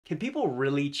Can people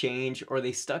really change, or are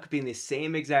they stuck being the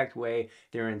same exact way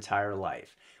their entire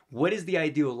life? What is the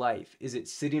ideal life? Is it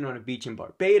sitting on a beach in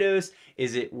Barbados?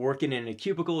 Is it working in a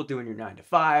cubicle doing your 9 to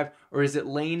 5? Or is it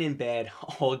laying in bed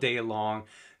all day long?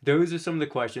 Those are some of the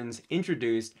questions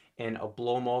introduced in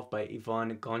Oblomov by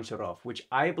Ivan Goncharov, which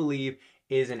I believe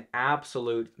is an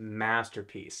absolute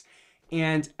masterpiece.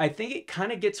 And I think it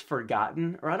kind of gets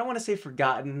forgotten, or I don't want to say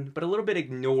forgotten, but a little bit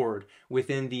ignored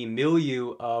within the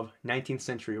milieu of 19th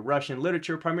century Russian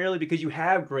literature, primarily because you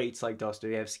have greats like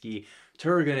Dostoevsky,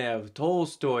 Turgenev,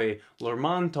 Tolstoy,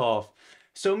 Lermontov,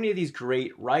 so many of these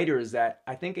great writers that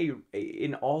I think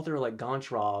an author like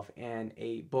Goncharov and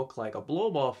a book like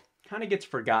Oblomov kind of gets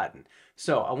forgotten.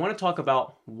 So I want to talk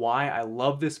about why I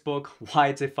love this book, why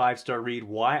it's a 5-star read,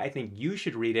 why I think you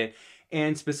should read it,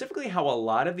 and specifically how a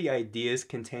lot of the ideas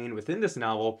contained within this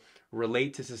novel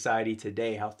relate to society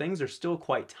today, how things are still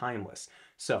quite timeless.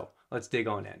 So let's dig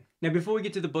on in. Now, before we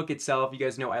get to the book itself, you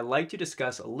guys know I like to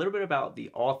discuss a little bit about the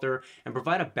author and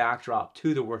provide a backdrop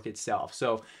to the work itself.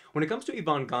 So when it comes to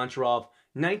Ivan Goncharov,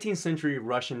 19th century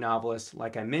Russian novelist,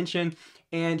 like I mentioned,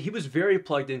 and he was very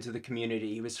plugged into the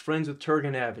community. He was friends with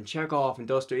Turgenev and Chekhov and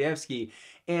Dostoevsky,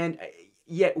 and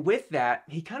yet with that,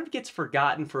 he kind of gets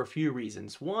forgotten for a few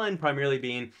reasons. One, primarily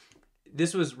being,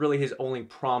 this was really his only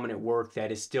prominent work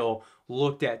that is still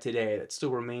looked at today, that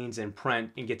still remains in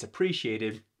print and gets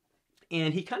appreciated.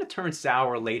 And he kind of turned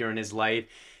sour later in his life.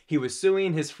 He was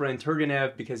suing his friend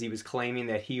Turgenev because he was claiming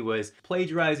that he was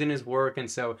plagiarizing his work, and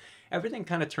so everything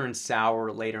kind of turned sour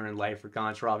later in life for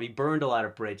Goncharov. He burned a lot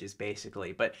of bridges,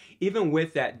 basically. But even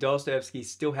with that, Dostoevsky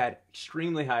still had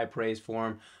extremely high praise for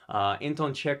him.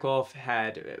 Anton Chekhov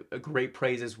had a great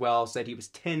praise as well, said he was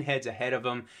 10 heads ahead of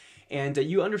him. And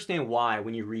you understand why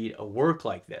when you read a work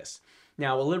like this.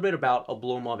 Now, a little bit about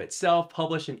Oblomov itself,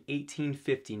 published in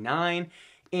 1859,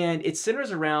 and it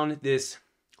centers around this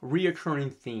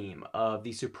reoccurring theme of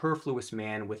the superfluous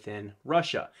man within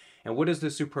Russia. And what is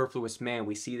the superfluous man?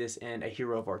 We see this in A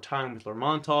Hero of Our Time with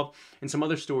Lermontov and some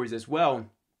other stories as well.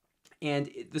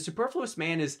 And the superfluous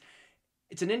man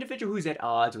it's an individual who's at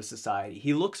odds with society.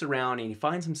 He looks around and he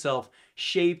finds himself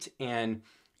shaped and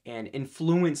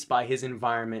influenced by his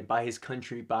environment, by his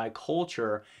country, by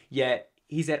culture, yet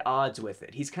he's at odds with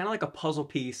it. He's kind of like a puzzle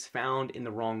piece found in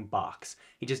the wrong box.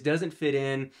 He just doesn't fit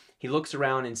in. He looks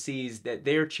around and sees that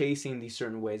they're chasing these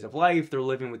certain ways of life, they're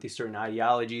living with these certain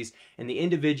ideologies, and the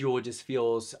individual just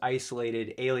feels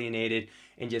isolated, alienated,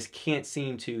 and just can't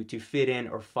seem to fit in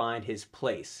or find his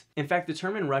place. In fact, the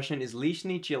term in Russian is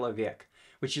lishny человек,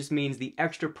 which just means the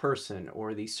extra person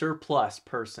or the surplus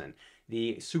person,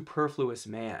 the superfluous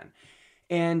man.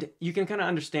 And you can kind of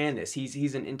understand this.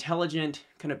 He's an intelligent,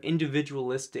 kind of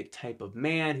individualistic type of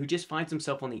man who just finds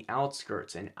himself on the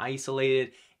outskirts and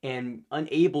isolated and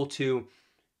unable to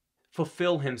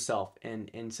fulfill himself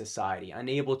in society,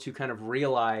 unable to kind of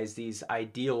realize these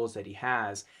ideals that he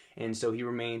has. And so he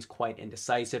remains quite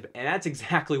indecisive. And that's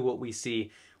exactly what we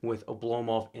see with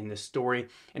Oblomov in this story.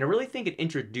 And I really think it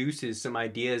introduces some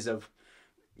ideas of,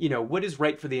 you know, what is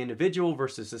right for the individual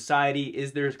versus society?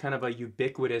 Is there kind of a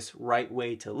ubiquitous right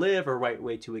way to live or right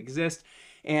way to exist?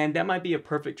 And that might be a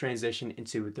perfect transition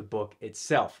into the book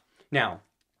itself. Now,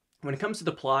 when it comes to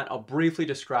the plot, I'll briefly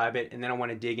describe it, and then I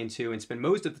want to dig into and spend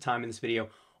most of the time in this video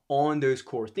on those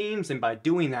core themes. And by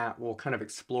doing that, we'll kind of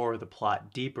explore the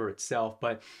plot deeper itself.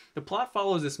 But the plot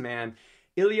follows this man,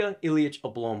 Ilya Ilyich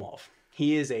Oblomov.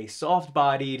 He is a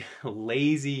soft-bodied,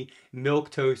 lazy,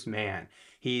 milquetoast man.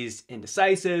 He's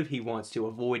indecisive, he wants to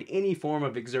avoid any form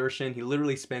of exertion. He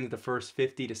literally spends the first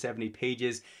 50 to 70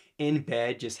 pages in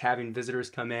bed just having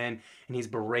visitors come in, and he's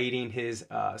berating his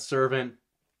servant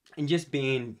and just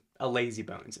being a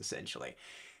lazybones, essentially.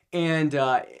 And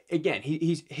again,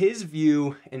 his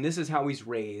view, and this is how he's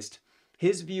raised,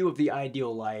 his view of the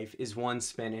ideal life is one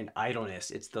spent in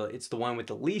idleness. It's the one with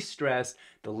the least stress,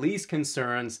 the least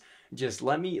concerns. Just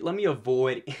let me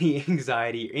avoid any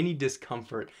anxiety, any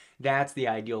discomfort. That's the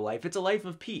ideal life. It's a life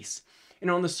of peace.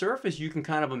 And on the surface, you can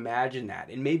kind of imagine that.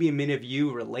 And maybe many of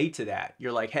you relate to that.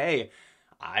 You're like, hey,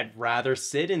 I'd rather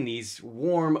sit in these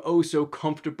warm, oh so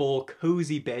comfortable,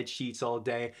 cozy bed sheets all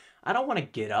day. I don't want to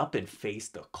get up and face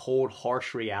the cold,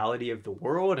 harsh reality of the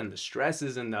world and the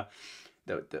stresses and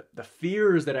the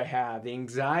fears that I have, the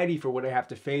anxiety for what I have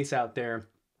to face out there,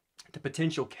 the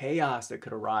potential chaos that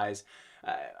could arise.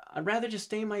 I'd rather just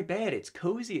stay in my bed. It's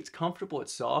cozy, it's comfortable,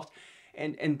 it's soft,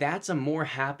 and that's a more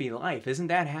happy life. Isn't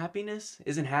that happiness?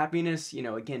 Isn't happiness, you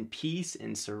know, again, peace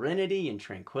and serenity and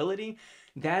tranquility?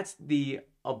 That's the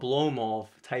Oblomov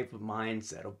type of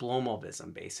mindset,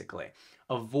 Oblomovism, basically.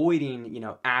 Avoiding, you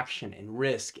know, action and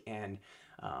risk and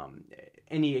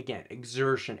any, again,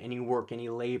 exertion, any work, any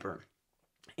labor.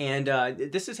 And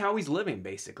this is how he's living,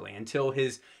 basically, until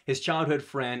his childhood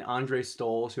friend, Andrei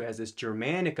Stoles, who has this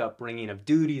Germanic upbringing of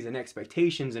duties and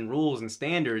expectations and rules and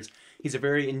standards, he's a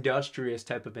very industrious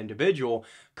type of individual,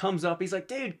 comes up, he's like,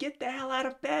 dude, get the hell out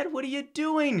of bed, what are you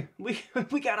doing?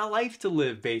 We got a life to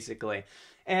live, basically.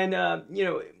 And, you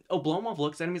know, Oblomov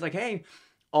looks at him, he's like, hey,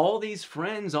 all these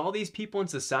friends, all these people in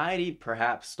society,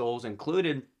 perhaps Stoles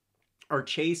included, are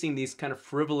chasing these kind of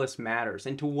frivolous matters.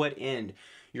 And to what end?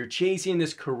 You're chasing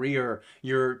this career,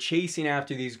 you're chasing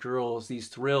after these girls, these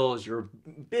thrills, you're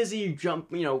busy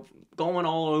going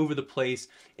all over the place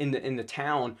in the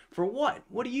town. For what?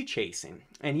 What are you chasing?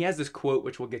 And he has this quote,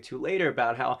 which we'll get to later,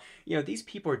 about how, you know, these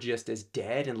people are just as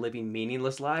dead and living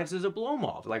meaningless lives as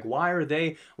Oblomov. Like,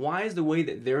 why is the way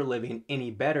that they're living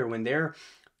any better when they're,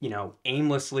 you know,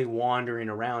 aimlessly wandering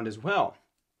around as well?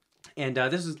 And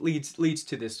leads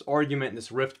to this argument,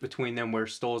 this rift between them, where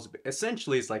Stoles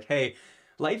essentially is like, hey,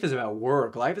 life is about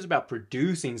work. Life is about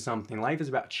producing something. Life is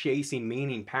about chasing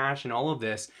meaning, passion, all of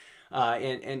this.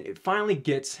 And it finally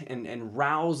gets and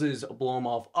rouses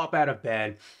Oblomov up out of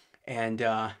bed and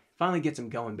finally gets him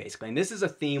going, basically. And this is a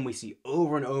theme we see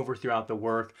over and over throughout the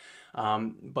work.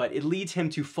 But it leads him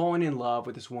to falling in love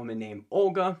with this woman named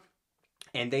Olga.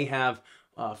 And they have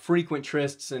frequent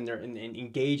trysts and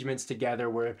engagements together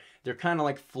where they're kind of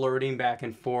like flirting back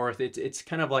and forth. It's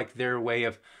kind of like their way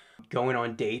of going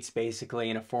on dates,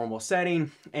 basically, in a formal setting.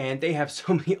 And they have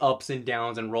so many ups and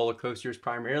downs and roller coasters,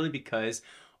 primarily because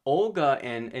Olga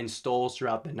and Stoles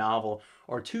throughout the novel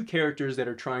are two characters that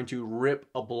are trying to rip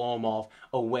Oblomov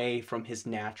away from his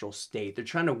natural state. They're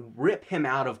trying to rip him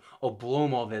out of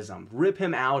Oblomovism, rip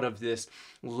him out of this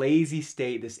lazy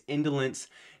state, this indolence,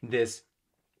 this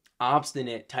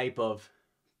obstinate type of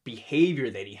behavior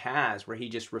that he has, where he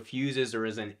just refuses or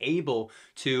isn't able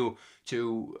to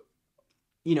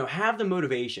you know, have the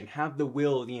motivation, have the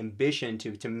will, the ambition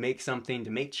to make something,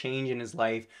 to make change in his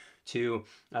life, to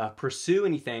pursue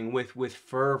anything with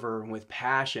fervor and with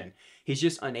passion. He's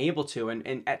just unable to,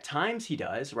 and at times he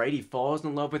does, right? He falls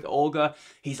in love with Olga.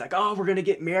 He's like, oh, we're gonna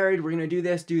get married, we're gonna do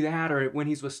this, do that. Or when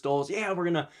he's with Stoles, yeah, we're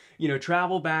gonna, you know,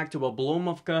 travel back to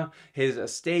Oblomovka, his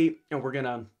estate, and we're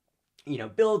gonna, you know,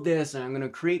 build this, and I'm gonna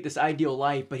create this ideal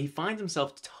life. But he finds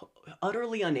himself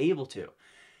utterly unable to.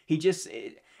 He just,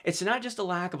 it's not just a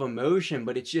lack of emotion,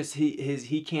 but it's just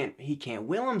he can't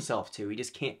will himself to. He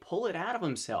just can't pull it out of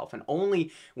himself. And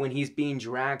only when he's being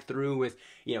dragged through with,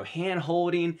 you know, hand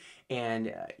holding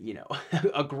and you know,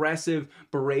 aggressive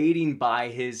berating by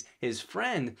his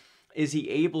friend is he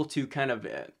able to kind of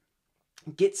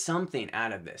get something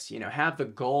out of this, you know, have the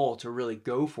goal to really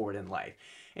go for it in life.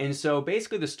 And so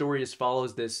basically the story just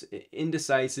follows this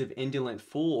indecisive, indolent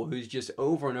fool who's just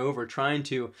over and over trying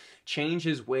to change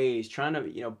his ways, trying to,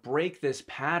 you know, break this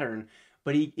pattern,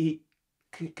 but he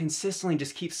consistently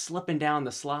just keeps slipping down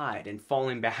the slide and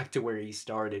falling back to where he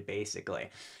started, basically.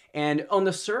 And on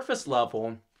the surface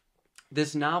level,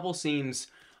 this novel seems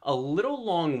a little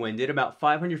long-winded, about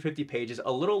 550 pages,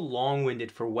 a little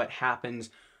long-winded for what happens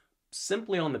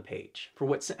simply on the page. For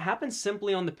what happens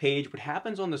simply on the page, what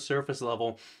happens on the surface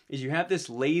level is you have this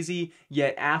lazy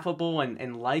yet affable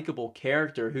and likable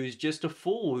character who's just a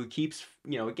fool who keeps,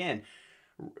 you know, again,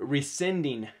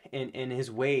 rescinding in his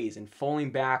ways and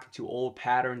falling back to old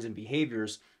patterns and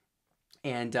behaviors.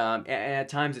 And at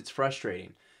times it's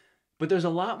frustrating. But there's a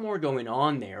lot more going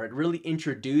on there. It really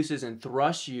introduces and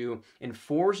thrusts you and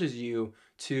forces you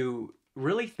to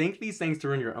really think these things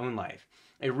through in your own life.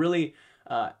 It really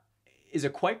is a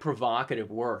quite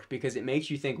provocative work because it makes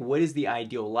you think, what is the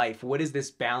ideal life? What is this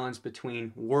balance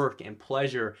between work and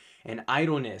pleasure and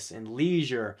idleness and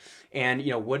leisure? And, you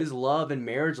know, what does love and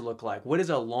marriage look like? What does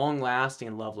a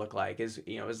long-lasting love look like? Is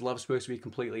love supposed to be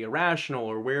completely irrational,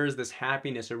 or where is this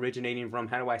happiness originating from?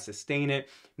 How do I sustain it?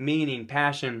 Meaning,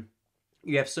 passion.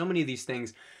 You have so many of these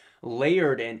things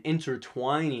layered and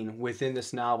intertwining within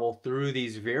this novel through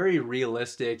these very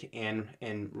realistic and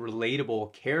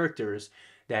relatable characters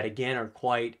that, again, are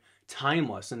quite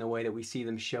timeless in the way that we see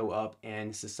them show up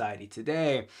in society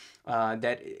today.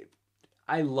 That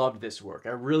I loved this work. I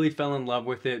really fell in love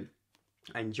with it.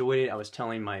 I enjoyed it. I was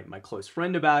telling my close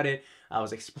friend about it. I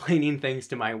was explaining things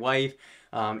to my wife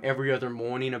every other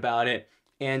morning about it.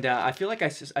 And I feel like I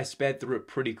sped through it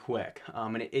pretty quick.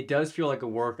 And it does feel like a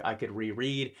work I could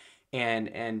reread.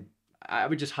 And I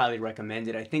would just highly recommend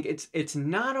it. I think it's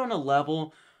not on a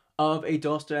level of a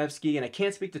Dostoevsky, and I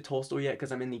can't speak to Tolstoy yet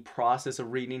because I'm in the process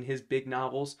of reading his big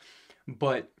novels,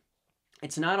 but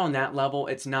it's not on that level.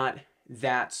 It's not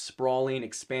that sprawling,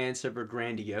 expansive, or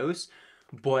grandiose,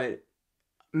 but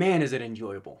man, is it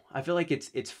enjoyable. I feel like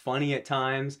it's funny at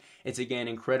times. It's, again,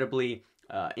 incredibly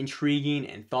intriguing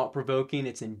and thought-provoking.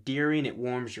 It's endearing. It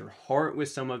warms your heart with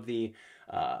some of the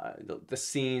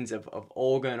scenes of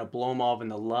Olga and Oblomov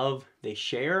and the love they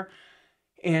share.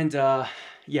 And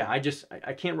yeah,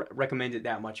 I can't recommend it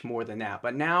that much more than that.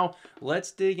 But now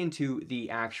let's dig into the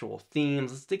actual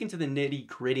themes. Let's dig into the nitty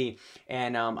gritty.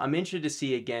 And I'm interested to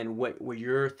see, again, what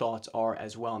your thoughts are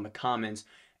as well in the comments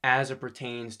as it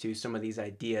pertains to some of these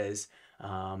ideas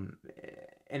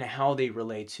and how they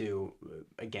relate to,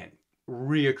 again,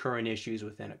 reoccurring issues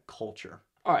within a culture.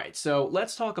 All right, so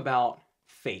let's talk about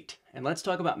fate, and let's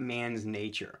talk about man's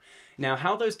nature. Now,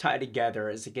 how those tie together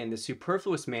is, again, the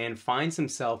superfluous man finds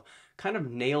himself kind of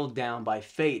nailed down by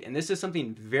fate, and this is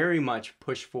something very much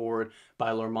pushed forward by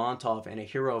Lermontov and A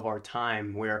Hero of Our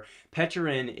Time, where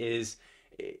Pechorin is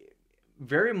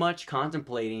very much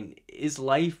contemplating, is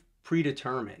life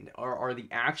predetermined? Are the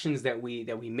actions that we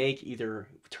make, either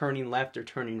turning left or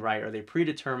turning right, are they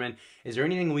predetermined? Is there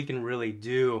anything we can really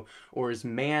do? Or is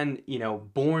man,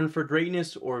 born for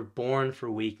greatness or born for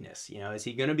weakness? Is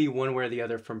he going to be one way or the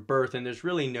other from birth? And there's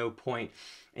really no point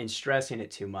in stressing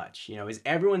it too much. Is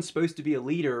everyone supposed to be a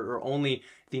leader, or only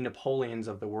the Napoleons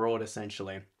of the world,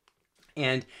 essentially?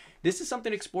 And this is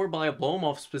something explored by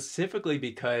Oblomov specifically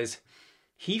because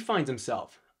he finds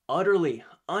himself utterly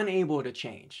unable to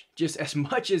change. Just as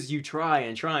much as you try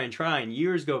and try and try and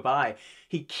years go by,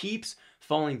 he keeps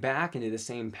falling back into the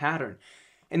same pattern.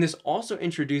 And this also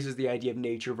introduces the idea of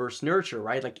nature versus nurture,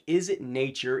 right? Like, is it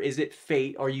nature? Is it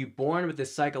fate? Are you born with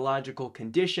this psychological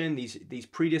condition, these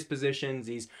predispositions,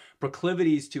 these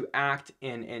proclivities to act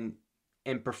and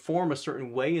perform a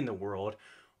certain way in the world?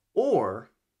 Or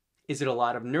is it a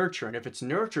lot of nurture? And if it's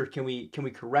nurture, can we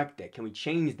correct it? Can we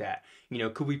change that?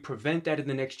 Could we prevent that in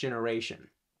the next generation?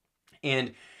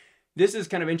 And this is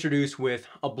kind of introduced with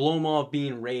Oblomov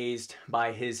being raised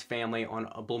by his family on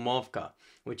Oblomovka,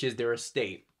 which is their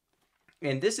estate.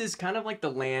 And this is kind of like the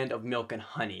land of milk and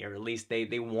honey, or at least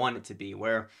they want it to be,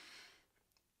 where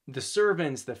the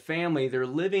servants, the family, they're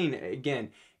living,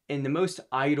 again, in the most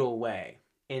idle way.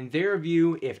 In their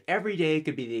view, if every day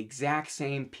could be the exact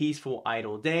same peaceful,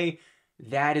 idle day,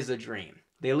 that is a dream.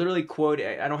 They literally quote,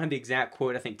 I don't have the exact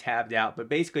quote, I think, tabbed out, but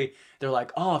basically they're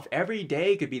like, oh, if every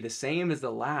day could be the same as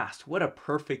the last, what a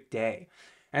perfect day.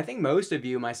 And I think most of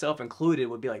you, myself included,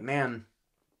 would be like, man,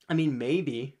 I mean,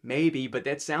 maybe, but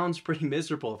that sounds pretty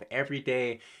miserable if every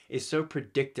day is so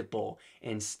predictable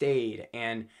and staid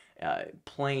and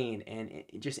plain and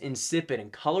just insipid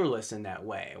and colorless in that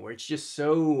way, where it's just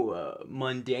so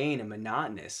mundane and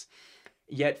monotonous.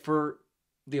 Yet for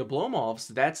the Oblomovs,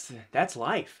 that's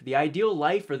life. The ideal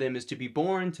life for them is to be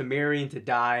born, to marry, and to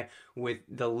die with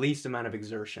the least amount of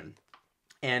exertion.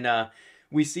 And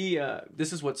we see,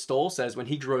 this is what Stoll says when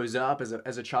he grows up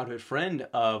as a childhood friend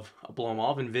of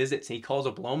Oblomov and visits. He calls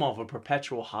Oblomov a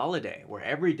perpetual holiday, where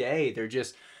every day they're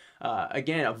just,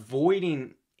 again,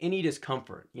 avoiding any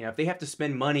discomfort. If they have to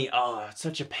spend money, oh, it's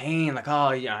such a pain. Like, oh,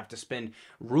 I have to spend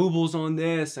rubles on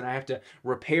this, and I have to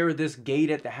repair this gate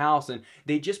at the house, and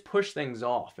they just push things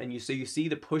off. And you see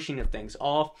the pushing of things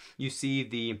off. You see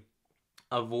the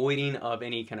avoiding of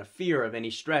any kind of fear, of any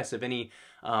stress, of any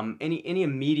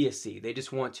immediacy. They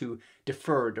just want to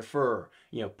defer,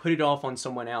 put it off on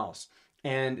someone else.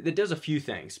 And that does a few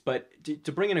things, but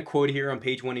to bring in a quote here on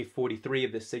page 143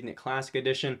 of the Signet Classic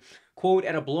Edition, quote,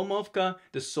 "At Oblomovka,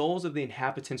 the souls of the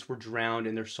inhabitants were drowned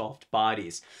in their soft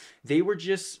bodies." They were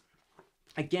just,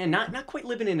 again, not quite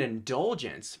living in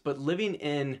indulgence, but living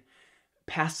in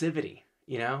passivity,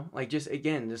 like just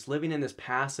living in this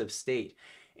passive state.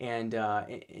 And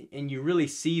you really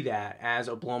see that as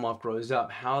Oblomov grows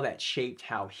up, how that shaped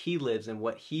how he lives and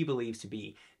what he believes to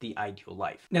be the ideal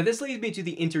life. Now, this leads me to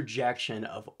the interjection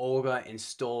of Olga and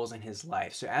Stolz in his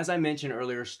life. So as I mentioned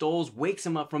earlier, Stolz wakes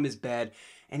him up from his bed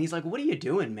and he's like, what are you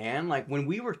doing, man? Like, when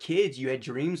we were kids, you had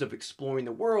dreams of exploring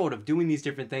the world, of doing these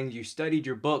different things. You studied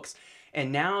your books,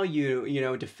 and now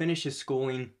to finish his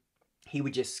schooling, he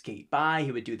would just skate by,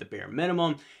 he would do the bare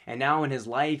minimum, and now in his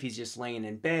life, he's just laying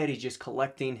in bed, he's just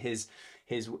collecting his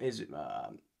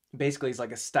basically, it's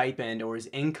like a stipend or his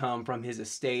income from his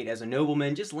estate as a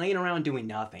nobleman, just laying around doing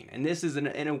nothing. And this is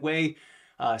in a way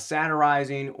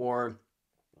satirizing or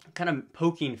kind of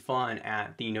poking fun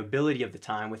at the nobility of the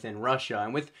time within Russia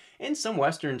and in some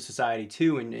Western society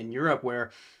too, in Europe,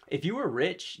 where if you were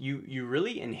rich, you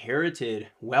really inherited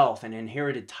wealth and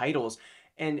inherited titles.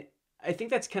 And I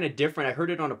think that's kind of different. I heard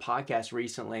it on a podcast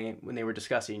recently when they were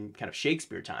discussing kind of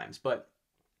Shakespeare times, but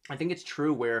I think it's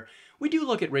true where we do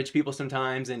look at rich people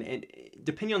sometimes, and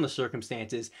depending on the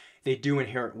circumstances, they do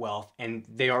inherit wealth and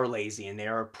they are lazy and they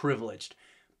are privileged.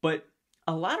 But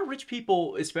a lot of rich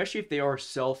people, especially if they are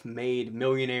self-made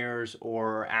millionaires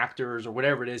or actors or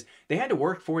whatever it is, they had to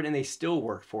work for it and they still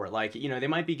work for it. Like, they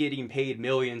might be getting paid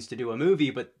millions to do a movie,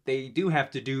 but they do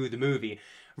have to do the movie.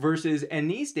 Versus,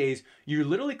 and these days, you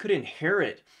literally could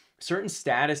inherit certain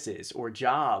statuses or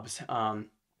jobs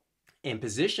and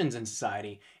positions in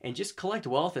society and just collect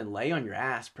wealth and lay on your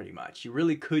ass pretty much. You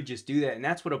really could just do that. And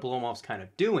that's what Oblomov's kind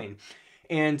of doing.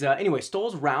 And anyway,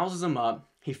 Stolz rouses him up.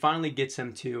 He finally gets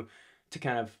him to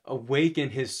kind of awaken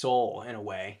his soul in a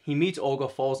way. He meets Olga,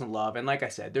 falls in love, and like I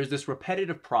said, there's this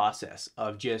repetitive process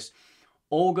of just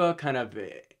Olga kind of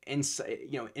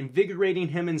invigorating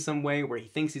him in some way where he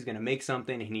thinks he's going to make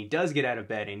something, and he does get out of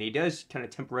bed, and he does kind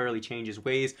of temporarily change his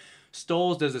ways.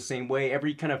 Stolz does the same way.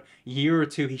 Every kind of year or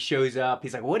two he shows up.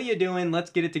 He's like, what are you doing? Let's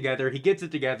get it together. He gets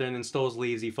it together, and then Stolz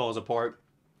leaves. He falls apart.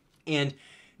 And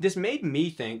this made me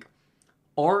think,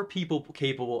 are people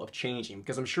capable of changing?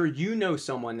 Because I'm sure you know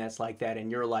someone that's like that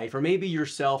in your life, or maybe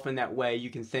yourself in that way. You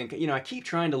can think, I keep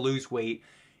trying to lose weight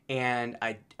and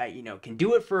I can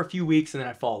do it for a few weeks and then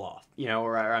I fall off,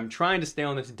 or I'm trying to stay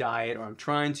on this diet, or I'm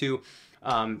trying to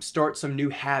start some new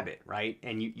habit, right?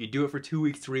 And you do it for 2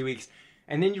 weeks, 3 weeks,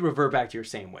 and then you revert back to your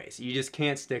same ways. You just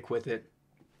can't stick with it.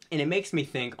 And it makes me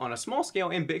think, on a small scale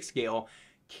and big scale,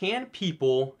 can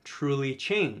people truly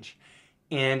change?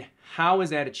 And how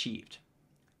is that achieved?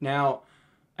 Now,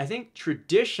 I think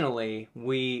traditionally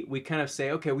we kind of say,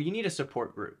 okay, well, you need a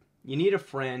support group. You need a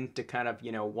friend to kind of,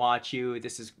 watch you.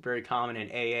 This is very common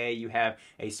in AA. You have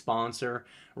a sponsor,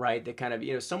 right? That kind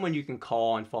of, someone you can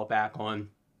call and fall back on.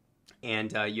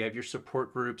 And you have your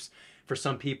support groups. For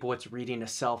some people, it's reading a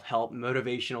self-help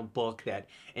motivational book that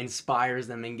inspires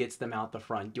them and gets them out the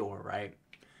front door, right?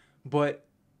 But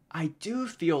I do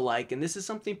feel like, and this is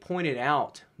something pointed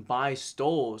out by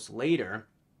Stolz later,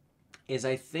 is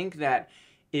I think that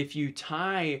if you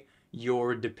tie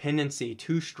your dependency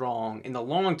too strong, in the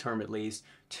long term at least,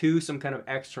 to some kind of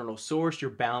external source,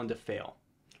 you're bound to fail.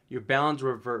 You're bound to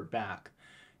revert back.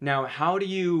 Now, how do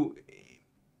you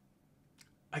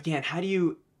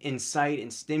incite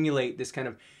and stimulate this kind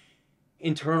of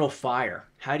internal fire?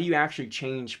 How do you actually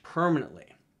change permanently?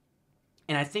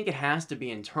 And I think it has to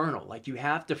be internal. Like, you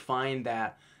have to find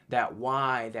that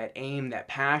why, that aim, that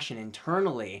passion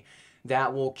internally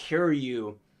that will carry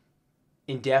you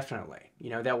indefinitely,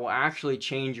 that will actually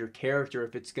change your character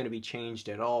if it's going to be changed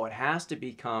at all. It has to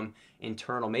become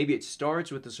internal. Maybe it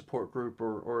starts with a support group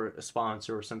or a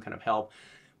sponsor or some kind of help,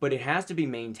 but it has to be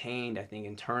maintained, I think,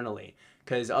 internally,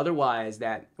 because otherwise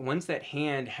once that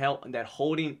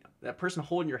person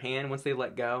holding your hand, once they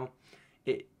let go,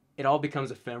 it all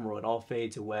becomes ephemeral. It all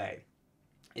fades away.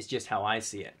 It's just how I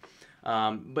see it.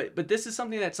 But this is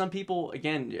something that some people,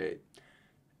 again,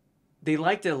 they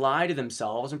like to lie to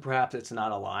themselves, and perhaps it's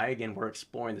not a lie. Again, we're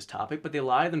exploring this topic, but they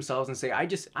lie to themselves and say,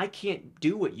 I can't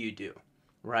do what you do,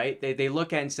 right? They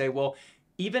look at it and say, well,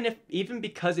 even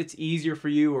because it's easier for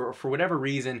you, or for whatever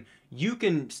reason, you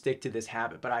can stick to this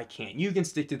habit, but I can't. You can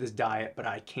stick to this diet, but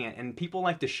I can't. And people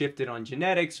like to shift it on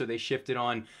genetics, or they shift it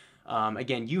on,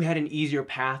 again, you had an easier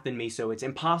path than me, so it's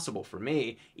impossible for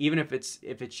me, even if it's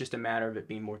just a matter of it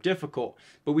being more difficult.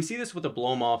 But we see this with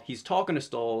Oblomov. He's talking to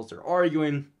Stolz, they're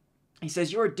arguing. He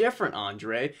says, you're different,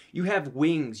 Andre. You have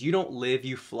wings. You don't live,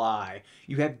 you fly.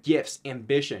 You have gifts,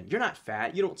 ambition. You're not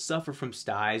fat. You don't suffer from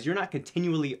styes. You're not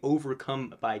continually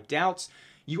overcome by doubts.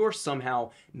 You are somehow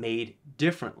made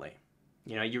differently.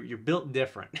 You're built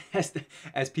different,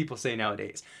 as people say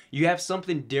nowadays. You have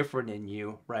something different in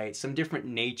you, right? Some different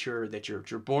nature that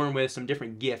you're born with, some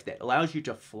different gift that allows you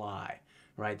to fly,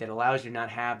 right? That allows you to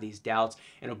not have these doubts.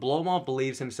 And Oblomov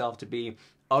believes himself to be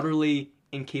utterly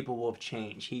incapable of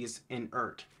change. He's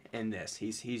inert in this.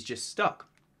 He's just stuck.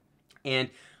 And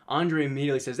Andre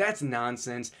immediately says, that's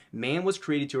nonsense. Man was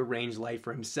created to arrange life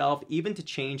for himself, even to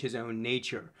change his own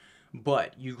nature.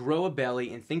 But you grow a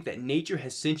belly and think that nature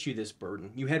has sent you this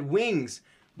burden. You had wings,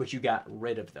 but you got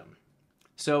rid of them.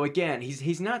 So again,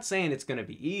 he's not saying it's going to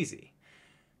be easy,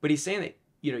 but he's saying that,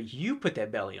 you put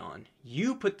that belly on.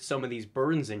 You put some of these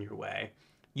burdens in your way.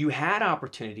 You had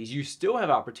opportunities. You still have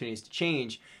opportunities to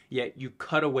change, yet you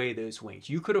cut away those wings.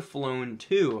 You could have flown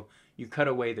too. You cut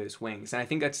away those wings. And I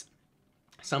think that's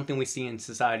something we see in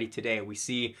society today. We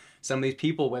see some of these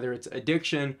people, whether it's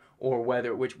addiction or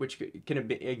which can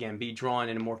again be drawn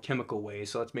in a more chemical way.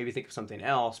 So let's maybe think of something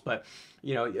else. But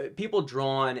people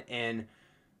drawn in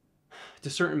to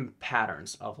certain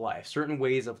patterns of life, certain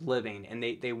ways of living, and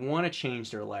they want to change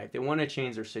their life. They want to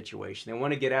change their situation. They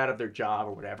want to get out of their job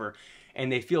or whatever,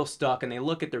 and they feel stuck, and they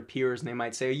look at their peers and they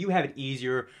might say, you have it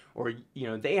easier, or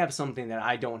they have something that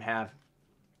I don't have.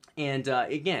 And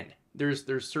again, there's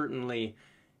certainly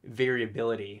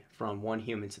variability from one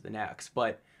human to the next.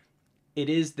 But it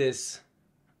is this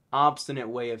obstinate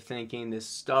way of thinking, this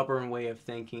stubborn way of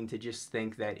thinking, to just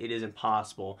think that it is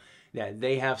impossible, that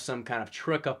they have some kind of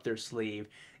trick up their sleeve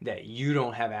that you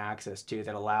don't have access to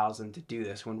that allows them to do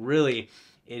this, when really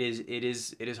it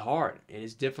is hard, it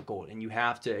is difficult, and you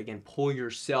have to, again, pull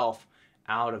yourself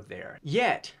out of there.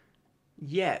 Yet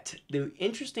the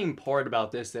interesting part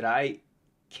about this that I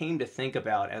came to think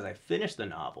about as I finished the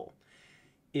novel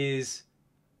is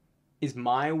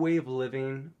my way of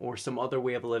living or some other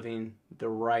way of living the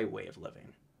right way of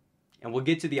living? And we'll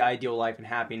get to the ideal life and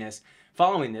happiness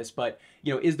following this, but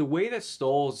is the way that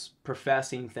Stoll's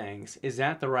professing things, is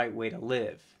that the right way to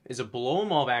live? Is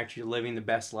Oblomov actually living the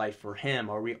best life for him?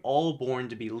 Are we all born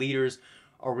to be leaders?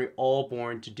 Are we all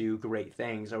born to do great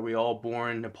things? Are we all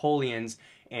born Napoleons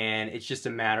and it's just a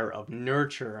matter of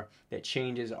nurture that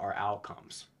changes our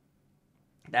outcomes?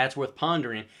 That's worth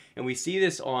pondering, and we see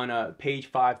this on page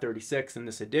 536 in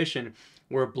this edition,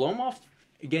 where Oblomov,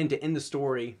 again, to end the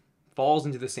story, falls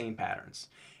into the same patterns.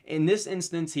 In this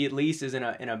instance, he at least is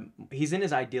he's in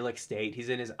his idyllic state. He's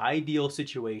in his ideal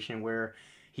situation where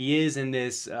he is in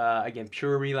this, again,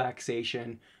 pure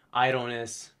relaxation,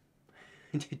 idleness,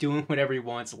 doing whatever he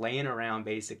wants, laying around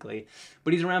basically.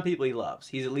 But he's around people he loves.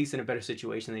 He's at least in a better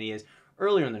situation than he is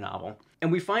earlier in the novel.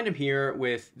 And we find him here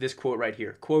with this quote right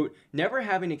here. Quote, "Never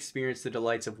having experienced the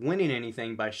delights of winning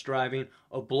anything by striving,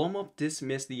 Oblomov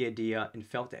dismissed the idea and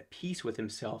felt at peace with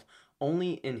himself,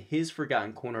 only in his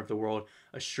forgotten corner of the world,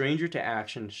 a stranger to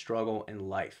action, struggle, and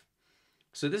life."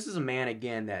 So this is a man,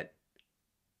 again, that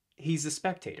he's a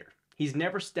spectator. He's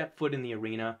never stepped foot in the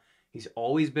arena. He's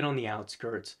always been on the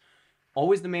outskirts.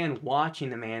 Always the man watching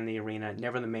the man in the arena,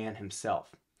 never the man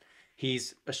himself.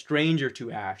 He's a stranger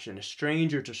to action, a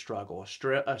stranger to struggle,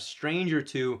 a stranger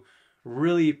to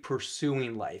really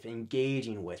pursuing life,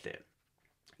 engaging with it.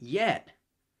 Yet,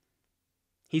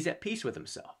 he's at peace with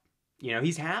himself.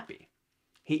 He's happy.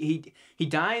 He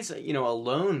dies,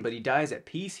 alone, but he dies at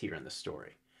peace here in the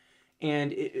story.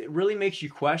 And it really makes you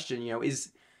question,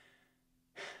 is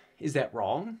that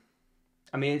wrong?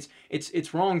 I mean,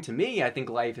 it's wrong to me. I think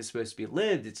life is supposed to be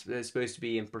lived. It's supposed to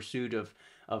be in pursuit of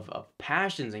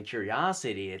passions and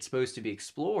curiosity. It's supposed to be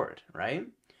explored, right?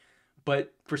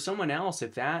 But for someone else,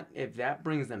 if that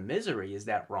brings them misery, is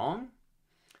that wrong?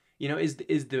 Is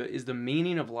the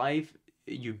meaning of life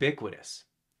ubiquitous?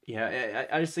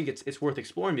 I just think it's worth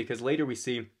exploring, because later we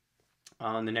see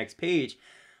on the next page,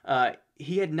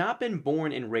 he had not been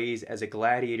born and raised as a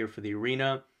gladiator for the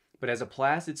arena, but as a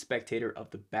placid spectator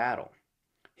of the battle.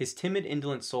 His timid,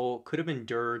 indolent soul could have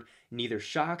endured neither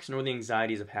shocks nor the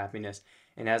anxieties of happiness,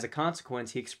 and as a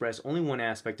consequence, he expressed only one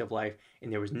aspect of life,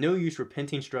 and there was no use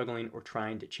repenting, struggling, or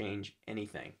trying to change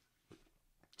anything.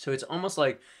 So it's almost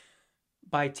like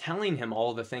by telling him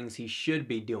all the things he should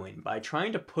be doing, by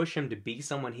trying to push him to be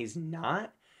someone he's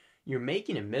not, you're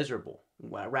making him miserable.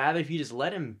 Rather, if you just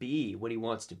let him be what he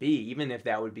wants to be, even if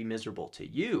that would be miserable to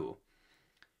you,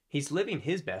 he's living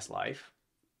his best life.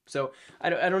 So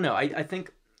I don't know. I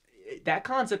think that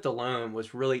concept alone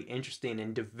was really interesting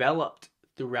and developed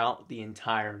throughout the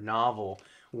entire novel,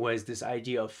 was this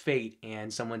idea of fate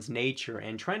and someone's nature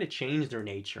and trying to change their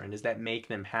nature. And does that make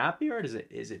them happier?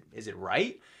 Is it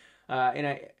right? And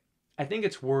I think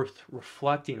it's worth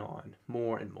reflecting on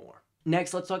more and more.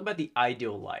 Next, let's talk about the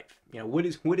ideal life. What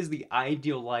is the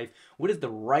ideal life? What is the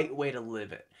right way to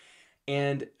live it?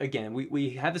 And again, we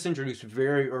had this introduced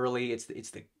very early. It's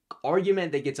the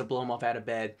argument that gets Oblomov out of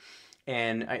bed.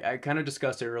 And I kind of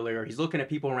discussed it earlier. He's looking at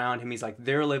people around him. He's like,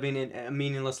 they're living in a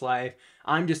meaningless life.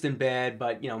 I'm just in bed,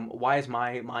 but why is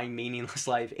my meaningless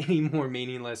life any more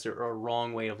meaningless or a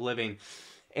wrong way of living?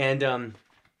 And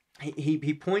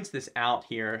he points this out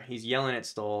here. He's yelling at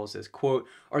Stoll, says, quote,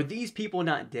 "Are these people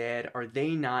not dead? Are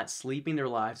they not sleeping their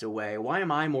lives away? Why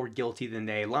am I more guilty than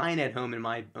they, lying at home in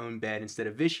my own bed instead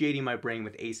of vitiating my brain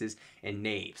with aces and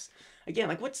knaves?" Again,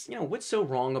 like what's so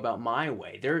wrong about my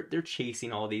way? They're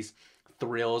chasing all these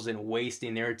thrills and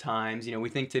wasting their times. We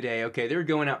think today, okay, they're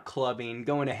going out clubbing,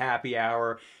 going to happy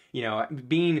hour,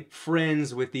 being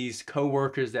friends with these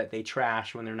coworkers that they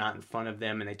trash when they're not in front of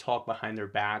them, and they talk behind their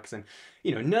backs, and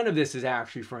none of this is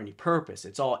actually for any purpose.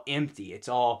 It's all empty. It's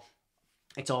all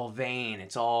vain.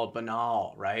 It's all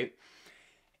banal, right?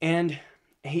 And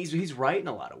he's right in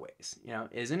a lot of ways,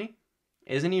 isn't he?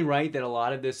 Isn't he right that a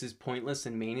lot of this is pointless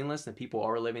and meaningless, that people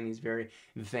are living these very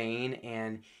vain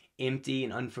and empty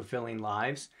and unfulfilling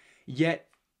lives? Yet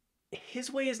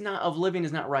his way of living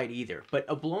is not right either. But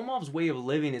Oblomov's way of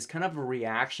living is kind of a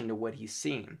reaction to what he's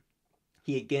seen.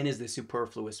 He again is the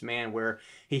superfluous man, where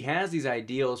he has these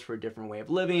ideals for a different way of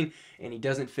living and he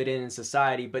doesn't fit in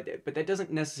society, but that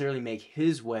doesn't necessarily make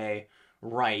his way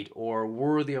right or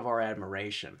worthy of our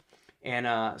admiration. And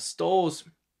Stolz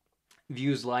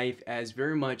views life as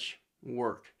very much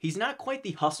work. He's not quite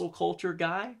the hustle culture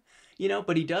guy,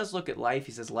 but he does look at life.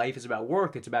 He says life is about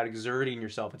work. It's about exerting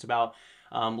yourself. It's about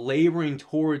laboring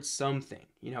towards something.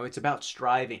 It's about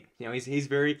striving. He's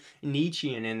very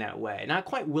Nietzschean in that way. Not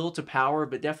quite will to power,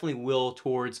 but definitely will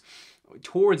towards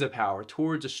a power,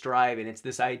 towards a striving. It's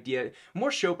this idea, more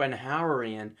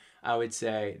Schopenhauerian, I would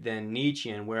say, than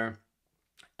Nietzschean, where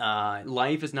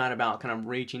life is not about kind of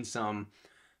reaching some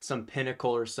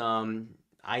pinnacle or some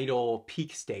idle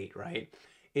peak state, right?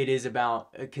 It is about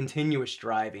a continuous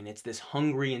striving. It's this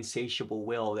hungry, insatiable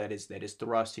will that is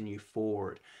thrusting you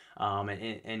forward.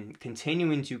 And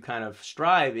continuing to kind of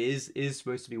strive is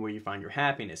supposed to be where you find your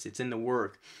happiness. It's in the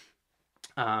work.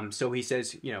 So he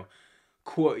says,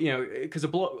 quote, because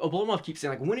Oblomov keeps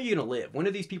saying, like, when are you going to live? When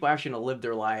are these people actually going to live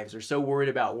their lives? They're so worried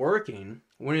about working.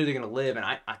 When are they going to live? And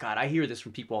I hear this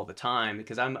from people all the time,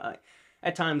 because I'm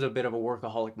at times a bit of a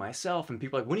workaholic myself, and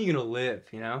people are like, when are you going to live?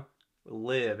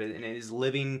 Live. And is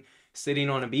living sitting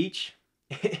on a beach?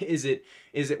 Is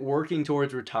it working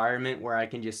towards retirement where I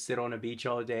can just sit on a beach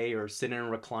all day, or sit in a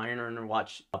recliner and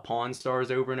watch Pawn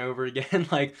Stars over and over again?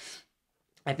 Like,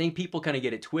 I think people kind of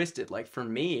get it twisted. Like, for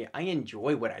me, I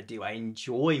enjoy what I do. I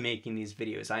enjoy making these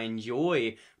videos. I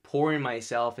enjoy pouring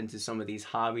myself into some of these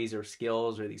hobbies or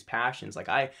skills or these passions. Like,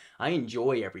 I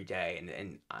enjoy every day,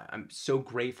 and I'm so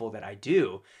grateful that I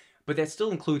do. But that still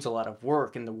includes a lot of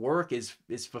work, and the work is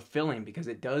fulfilling because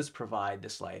it does provide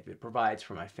this life. It provides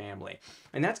for my family.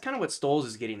 And that's kind of what Stolz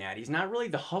is getting at. He's not really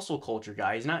the hustle culture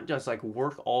guy. He's not just like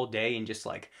work all day and just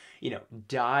like,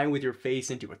 die with your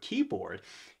face into a keyboard.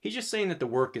 He's just saying that the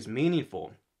work is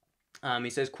meaningful.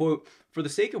 He says, quote, "For the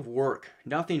sake of work,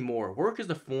 nothing more. Work is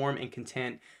the form and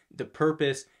content, the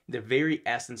purpose, the very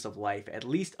essence of life, at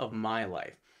least of my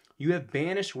life. You have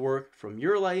banished work from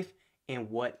your life, and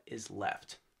what is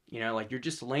left?" Like, you're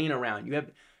just laying around. You're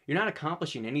not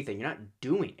accomplishing anything. You're not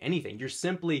doing anything. You're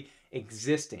simply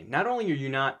existing. Not only are you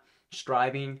not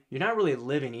striving, you're not really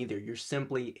living either. You're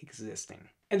simply existing.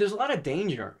 And there's a lot of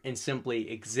danger in simply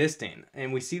existing.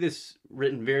 And we see this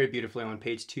written very beautifully on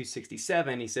page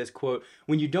 267. He says, quote,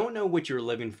 "When you don't know what you're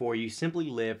living for, you simply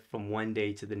live from one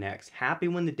day to the next, happy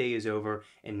when the day is over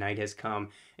and night has come,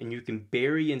 and you can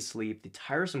bury in sleep the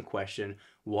tiresome question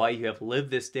why you have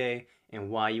lived this day and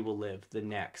why you will live the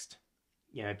next."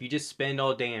 If you just spend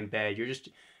all day in bed, you're just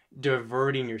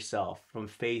diverting yourself from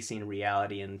facing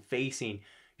reality and facing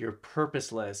your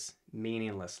purposeless,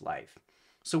 meaningless life.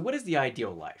 So what is the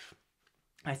ideal life?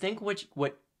 I think what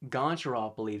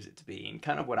Goncharov believes it to be, and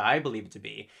kind of what I believe it to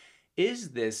be,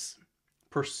 is this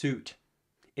pursuit.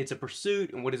 It's a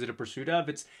pursuit, and what is it a pursuit of?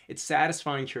 It's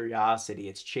satisfying curiosity.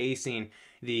 It's chasing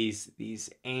these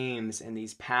aims and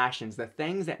these passions, the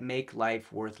things that make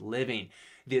life worth living.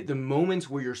 The moments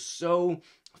where you're so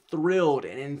thrilled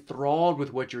and enthralled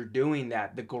with what you're doing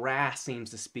that the grass seems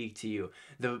to speak to you.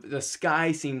 The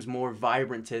sky seems more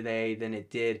vibrant today than it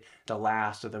did the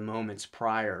last of the moments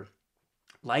prior.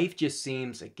 Life just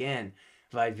seems, again,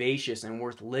 vivacious and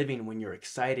worth living when you're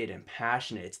excited and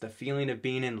passionate. It's the feeling of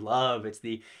being in love. It's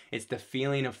the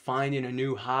feeling of finding a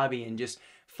new hobby and just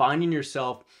finding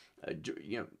yourself,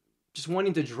 just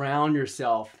wanting to drown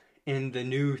yourself in the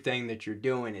new thing that you're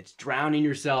doing. It's drowning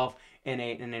yourself in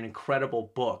an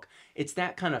incredible book. It's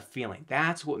that kind of feeling.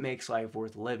 That's what makes life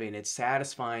worth living. It's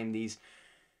satisfying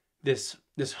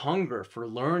this hunger for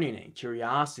learning and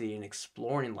curiosity and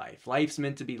exploring life. Life's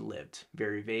meant to be lived,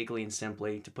 very vaguely and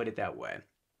simply, to put it that way.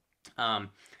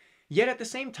 Yet at the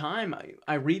same time,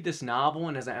 I read this novel,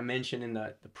 and as I mentioned in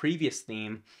the previous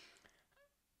theme,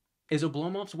 is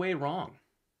Oblomov's way wrong?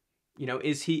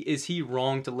 Is he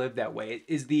wrong to live that way?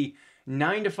 Is the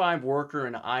 9-to-5 worker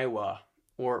in Iowa,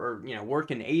 or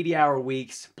working 80-hour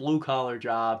weeks, blue-collar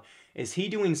job, is he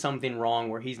doing something wrong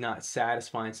where he's not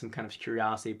satisfying some kind of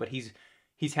curiosity, but he's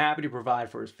happy to provide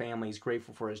for his family, he's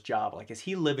grateful for his job? Like, is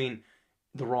he living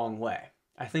the wrong way?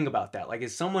 I think about that. Like,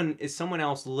 is someone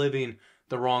else living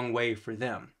the wrong way for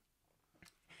them?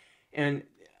 And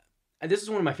this is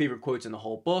one of my favorite quotes in the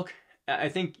whole book. I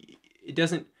think it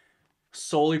doesn't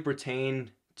solely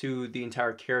pertain to the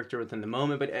entire character within the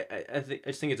moment, but I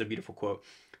just think it's a beautiful quote.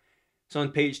 So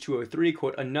on page 203,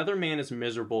 quote, "Another man is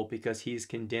miserable because he is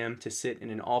condemned to sit in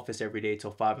an office every day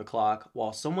till 5 o'clock,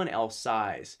 while someone else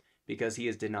sighs because he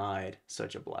is denied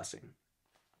such a blessing."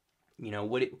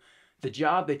 The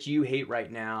job that you hate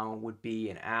right now would be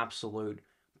an absolute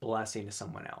blessing to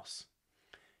someone else.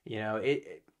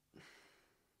 It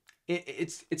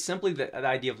it's simply the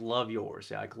idea of love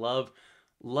yours. Like love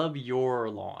your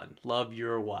lawn, love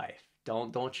your wife.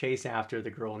 Don't chase after the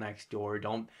girl next door.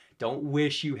 Don't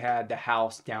wish you had the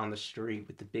house down the street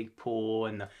with the big pool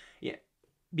and the yeah.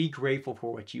 Be grateful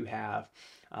for what you have,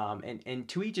 and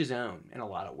to each his own in a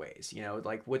lot of ways. You know,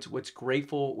 like what's great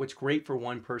for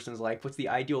one person's life, what's the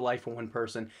ideal life for one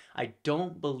person, I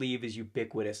don't believe is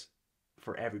ubiquitous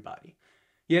for everybody.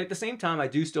 Yet at the same time, I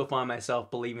do still find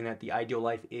myself believing that the ideal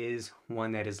life is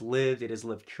one that is lived. It is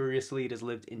lived curiously. It is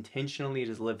lived intentionally. It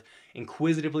is lived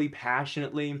inquisitively,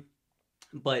 passionately.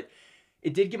 But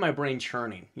it did get my brain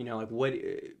churning. You know, like what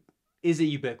is it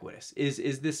ubiquitous?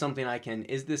 Is this something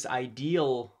is this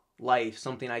ideal life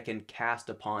something I can cast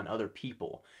upon other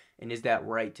people? And is that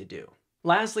right to do?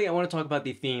 Lastly, I want to talk about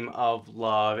the theme of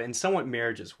love and somewhat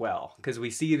marriage as well, because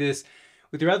we see this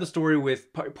throughout the story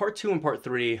with part 2 and part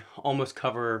 3 almost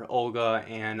cover Olga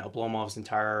and Oblomov's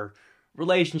entire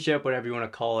relationship, whatever you want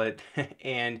to call it.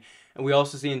 and we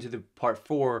also see into the part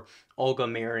 4, Olga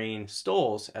marrying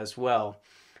Stoles as well.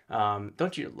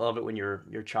 Don't you love it when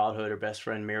your childhood or best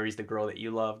friend marries the girl that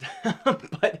you loved?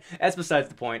 But that's besides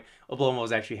the point. Oblomov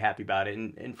was actually happy about it,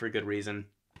 and for good reason.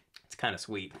 It's kind of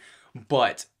sweet.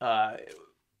 But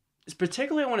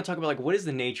particularly I want to talk about like what is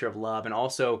the nature of love, and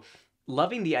also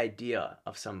loving the idea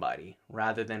of somebody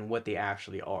rather than what they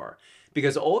actually are.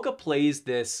 Because Olga plays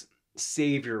this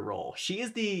savior role. She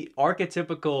is the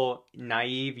archetypical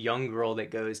naive young girl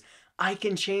that goes, I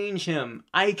can change him.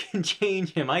 I can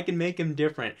change him. I can make him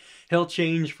different. He'll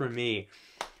change for me.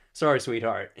 Sorry,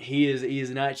 sweetheart. He is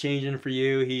not changing for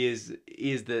you. He is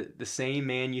the same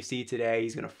man you see today.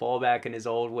 He's gonna fall back in his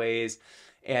old ways,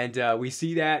 and we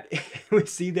see that we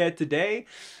see that today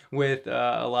with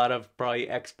a lot of probably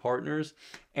ex-partners,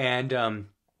 and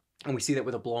we see that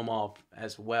with Oblomov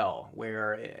as well,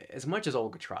 where as much as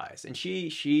Olga tries, and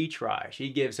she tries, she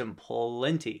gives him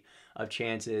plenty of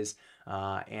chances,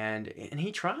 and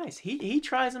he tries. He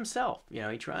tries himself. You know,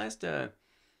 he tries to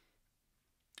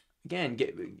again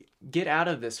get out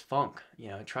of this funk. You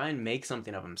know, try and make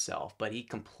something of himself, but he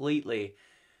completely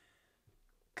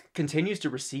continues to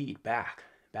recede back,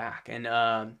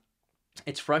 and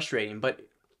it's frustrating. But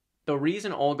the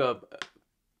reason Olga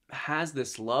has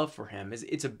this love for him is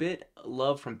it's a bit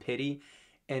love from pity,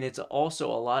 and it's also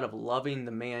a lot of loving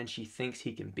the man she thinks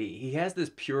he can be. He has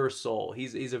this pure soul.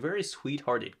 He's a very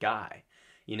sweethearted guy.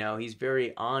 You know, he's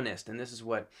very honest, and this is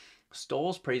what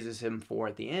Stoles praises him for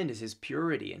at the end, is his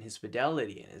purity and his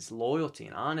fidelity and his loyalty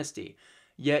and honesty.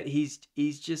 Yet he's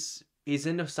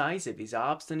indecisive, he's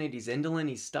obstinate, he's indolent,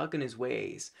 he's stuck in his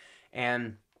ways.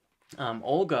 And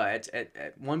Olga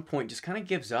at one point just kind of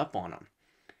gives up on him.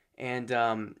 And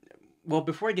well,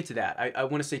 before I get to that, I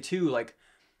want to say too, like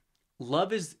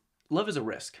love is a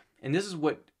risk, and this is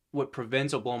what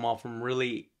prevents Oblomov from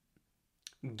really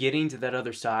getting to that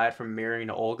other side, from marrying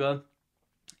Olga,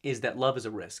 is that love is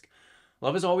a risk.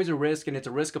 Love is always a risk, and it's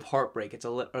a risk of heartbreak. It's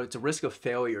a risk of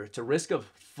failure. It's a risk of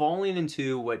falling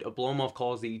into what Oblomov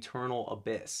calls the eternal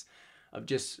abyss, of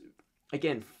just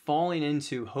again falling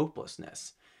into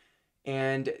hopelessness.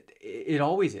 And it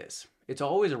always is. It's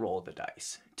always a roll of the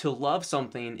dice. To love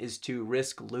something is to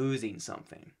risk losing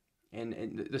something.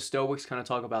 And the Stoics kind of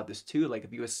talk about this too. Like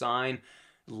if you assign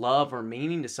love or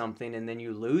meaning to something and then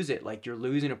you lose it, like you're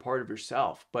losing a part of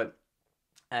yourself. But,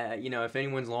 you know, if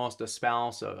anyone's lost a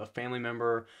spouse, a family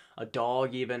member, a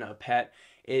dog, even a pet,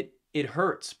 it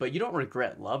hurts, but you don't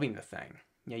regret loving the thing.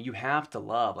 You know, you have to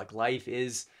love. Like life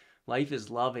is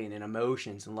loving, and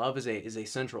emotions, and love is a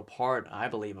central part, I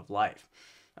believe, of life.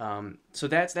 So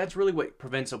that's really what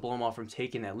prevents Oblomov from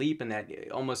taking that leap, and that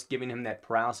almost giving him that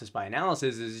paralysis by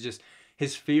analysis is just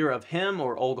his fear of him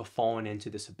or Olga falling into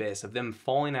this abyss, of them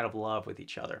falling out of love with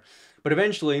each other. But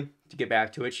eventually, to get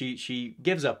back to it, she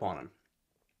gives up on him,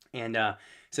 and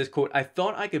says, quote, I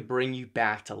thought I could bring you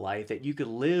back to life, that you could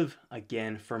live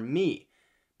again for me,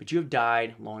 but you have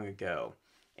died long ago.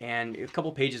 And a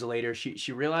couple pages later,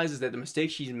 she realizes that the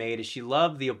mistake she's made is she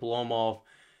loved the Oblomov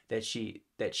that she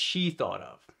thought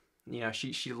of. You know,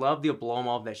 she loved the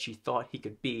Oblomov that she thought he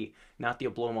could be, not the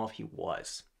Oblomov he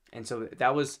was. And so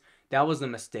that was the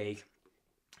mistake.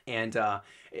 And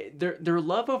their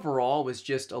love overall was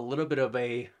just a little bit of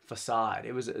a facade.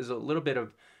 It was a little bit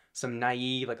of some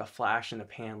naive, like a flash in the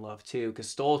pan love too. Because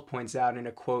Stoles points out in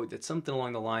a quote that something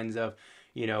along the lines of,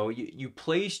 you know, you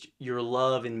placed your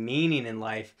love and meaning in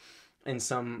life in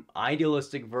some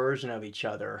idealistic version of each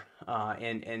other,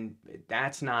 and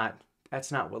that's not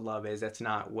what love is. That's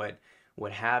not what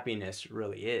happiness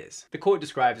really is. The quote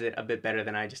describes it a bit better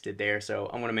than I just did there, so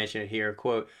I want to mention it here.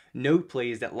 Quote, note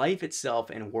please that life itself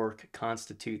and work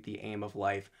constitute the aim of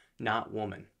life, not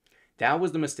woman. That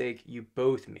was the mistake you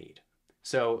both made.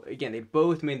 So again, they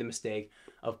both made the mistake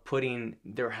of putting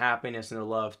their happiness and their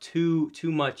love too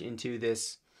much into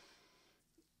this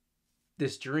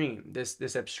dream,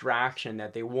 this abstraction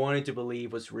that they wanted to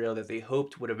believe was real, that they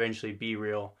hoped would eventually be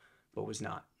real, but was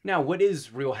not. Now, what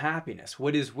is real happiness?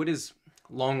 What is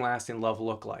long-lasting love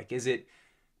look like? Is it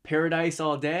paradise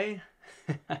all day?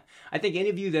 I think any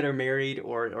of you that are married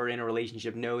or in a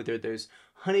relationship know that there's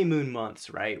honeymoon months,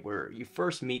 right? Where you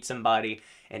first meet somebody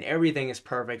and everything is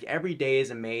perfect. Every day is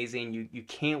amazing. You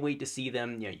can't wait to see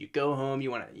them. You know, you go home,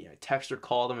 you want to text or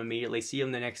call them immediately, see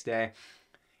them the next day.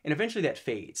 And eventually that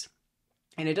fades.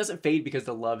 And it doesn't fade because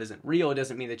the love isn't real. It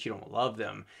doesn't mean that you don't love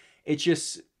them. It's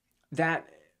just that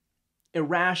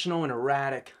irrational and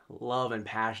erratic love and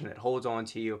passion that holds on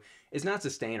to you is not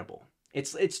sustainable.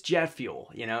 It's jet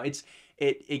fuel, you know.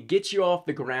 It gets you off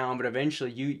the ground, but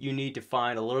eventually you need to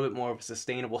find a little bit more of a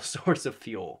sustainable source of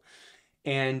fuel.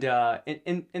 And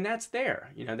that's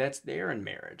there, you know, that's there in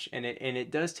marriage. And it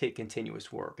does take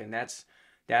continuous work, and that's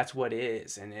what it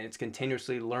is. And it's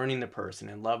continuously learning the person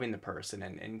and loving the person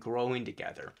and growing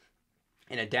together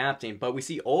and adapting. But we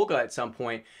see Olga at some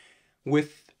point,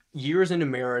 with years into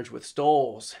marriage with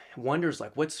Stoles, wonders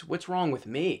like, what's wrong with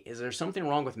me? Is there something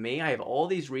wrong with me? I have all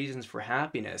these reasons for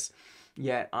happiness,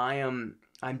 yet I'm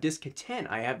discontent.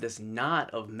 I have this knot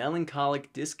of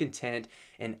melancholic discontent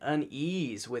and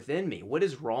unease within me. What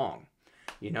is wrong?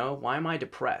 You know, why am I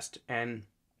depressed? And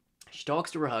she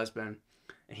talks to her husband,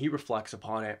 and he reflects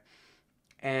upon it,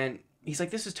 and he's like,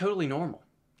 this is totally normal.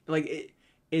 Like,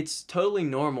 it's totally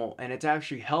normal, and it's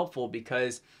actually helpful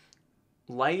because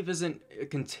life isn't a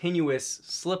continuous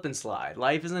slip and slide.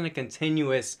 Life isn't a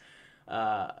continuous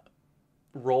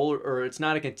roller, or it's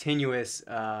not a continuous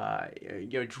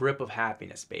drip of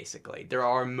happiness. Basically, there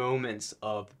are moments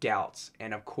of doubts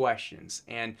and of questions,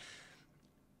 and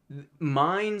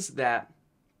minds that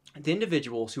the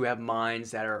individuals who have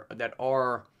minds that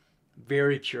are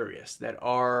very curious, that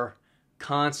are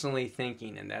constantly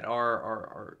thinking, and that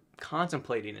are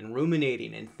contemplating and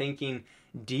ruminating and thinking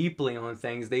deeply on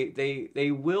things,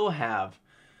 they will have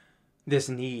this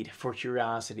need for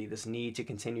curiosity, this need to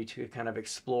continue to kind of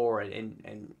explore it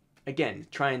and again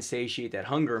try and satiate that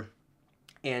hunger.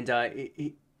 And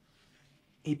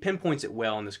he pinpoints it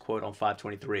well in this quote on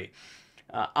 523.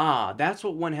 That's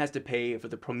what one has to pay for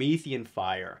the Promethean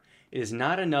fire. It is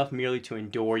not enough merely to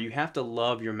endure. You have to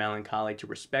love your melancholy, to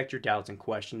respect your doubts and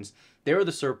questions. They are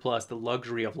the surplus, the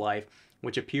luxury of life,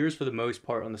 which appears for the most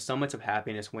part on the summits of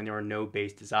happiness when there are no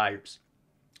base desires.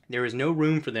 There is no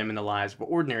room for them in the lives of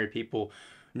ordinary people,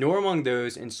 nor among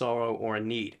those in sorrow or in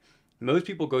need. Most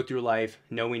people go through life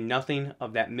knowing nothing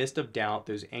of that mist of doubt,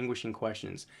 those anguishing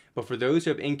questions. But for those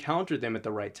who have encountered them at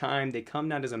the right time, they come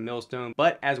not as a millstone,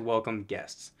 but as welcome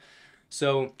guests.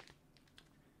 So,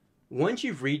 once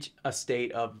you've reached a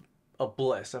state of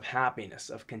bliss, of happiness,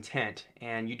 of content,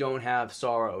 and you don't have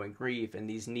sorrow and grief and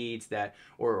these needs that,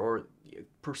 or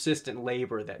persistent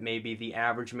labor that maybe the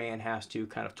average man has to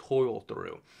kind of toil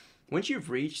through. Once you've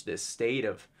reached this state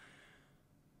of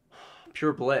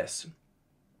pure bliss,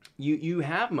 you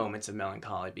have moments of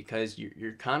melancholy because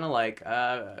you're kind of like,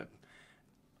 I've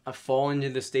fallen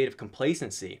into the state of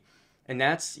complacency. And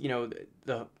that's, you know,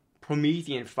 the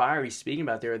Promethean fire he's speaking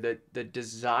about there, the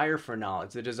desire for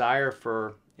knowledge, the desire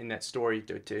for, in that story,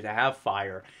 to have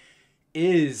fire,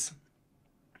 is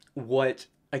what,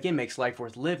 again, makes life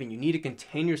worth living. You need to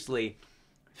continuously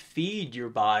feed your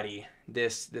body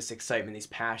this excitement, these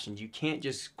passions. You can't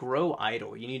just grow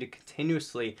idle. You need to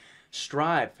continuously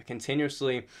strive,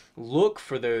 continuously look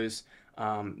for those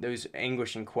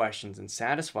anguishing questions and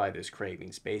satisfy those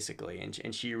cravings, basically.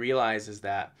 And she realizes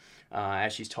that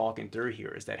as she's talking through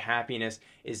here, is that happiness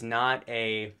is not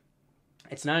a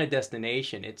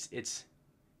destination. It's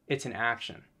an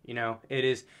action. You know, it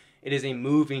is a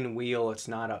moving wheel. It's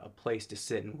not a place to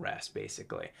sit and rest,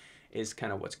 basically, is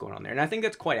kind of what's going on there. And I think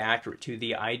that's quite accurate to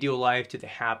the ideal life, to the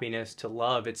happiness, to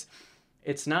love.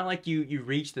 It's not like you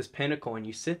reach this pinnacle and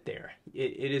you sit there.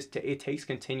 It takes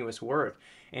continuous work.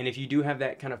 And if you do have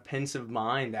that kind of pensive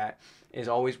mind that is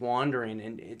always wandering,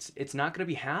 and it's not going to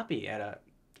be happy at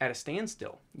a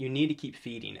standstill. You need to keep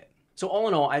feeding it. So all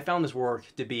in all, I found this work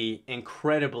to be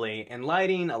incredibly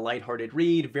enlightening, a lighthearted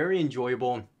read, very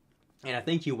enjoyable, and I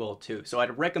think you will too. So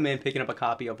I'd recommend picking up a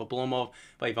copy of Oblomov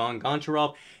by Ivan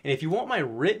Goncharov. And if you want my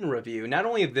written review, not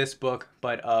only of this book,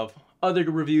 but of other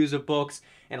reviews of books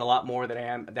and a lot more that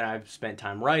I've spent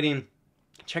time writing,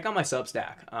 check out my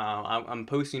Substack. I'm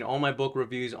posting all my book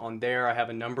reviews on there. I have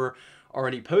a number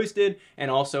already posted,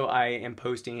 and also I am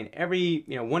posting every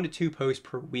 1 to 2 posts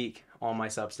per week on my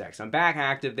Substack. So I'm back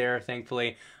active there,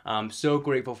 thankfully. I'm so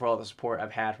grateful for all the support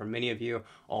I've had from many of you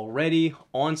already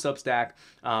on Substack.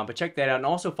 But check that out. And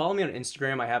also follow me on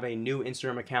Instagram. I have a new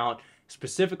Instagram account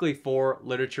specifically for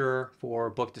literature, for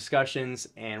book discussions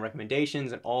and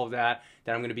recommendations and all of that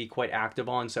I'm going to be quite active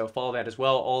on. So follow that as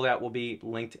well. All that will be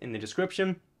linked in the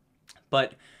description.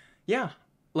 But yeah,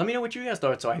 let me know what you guys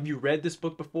thought. So have you read this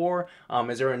book before?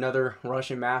 Is there another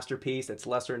Russian masterpiece that's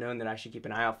lesser known that I should keep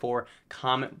an eye out for?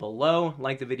 Comment below,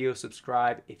 like the video,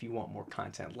 subscribe if you want more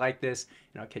content like this,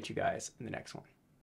 and I'll catch you guys in the next one.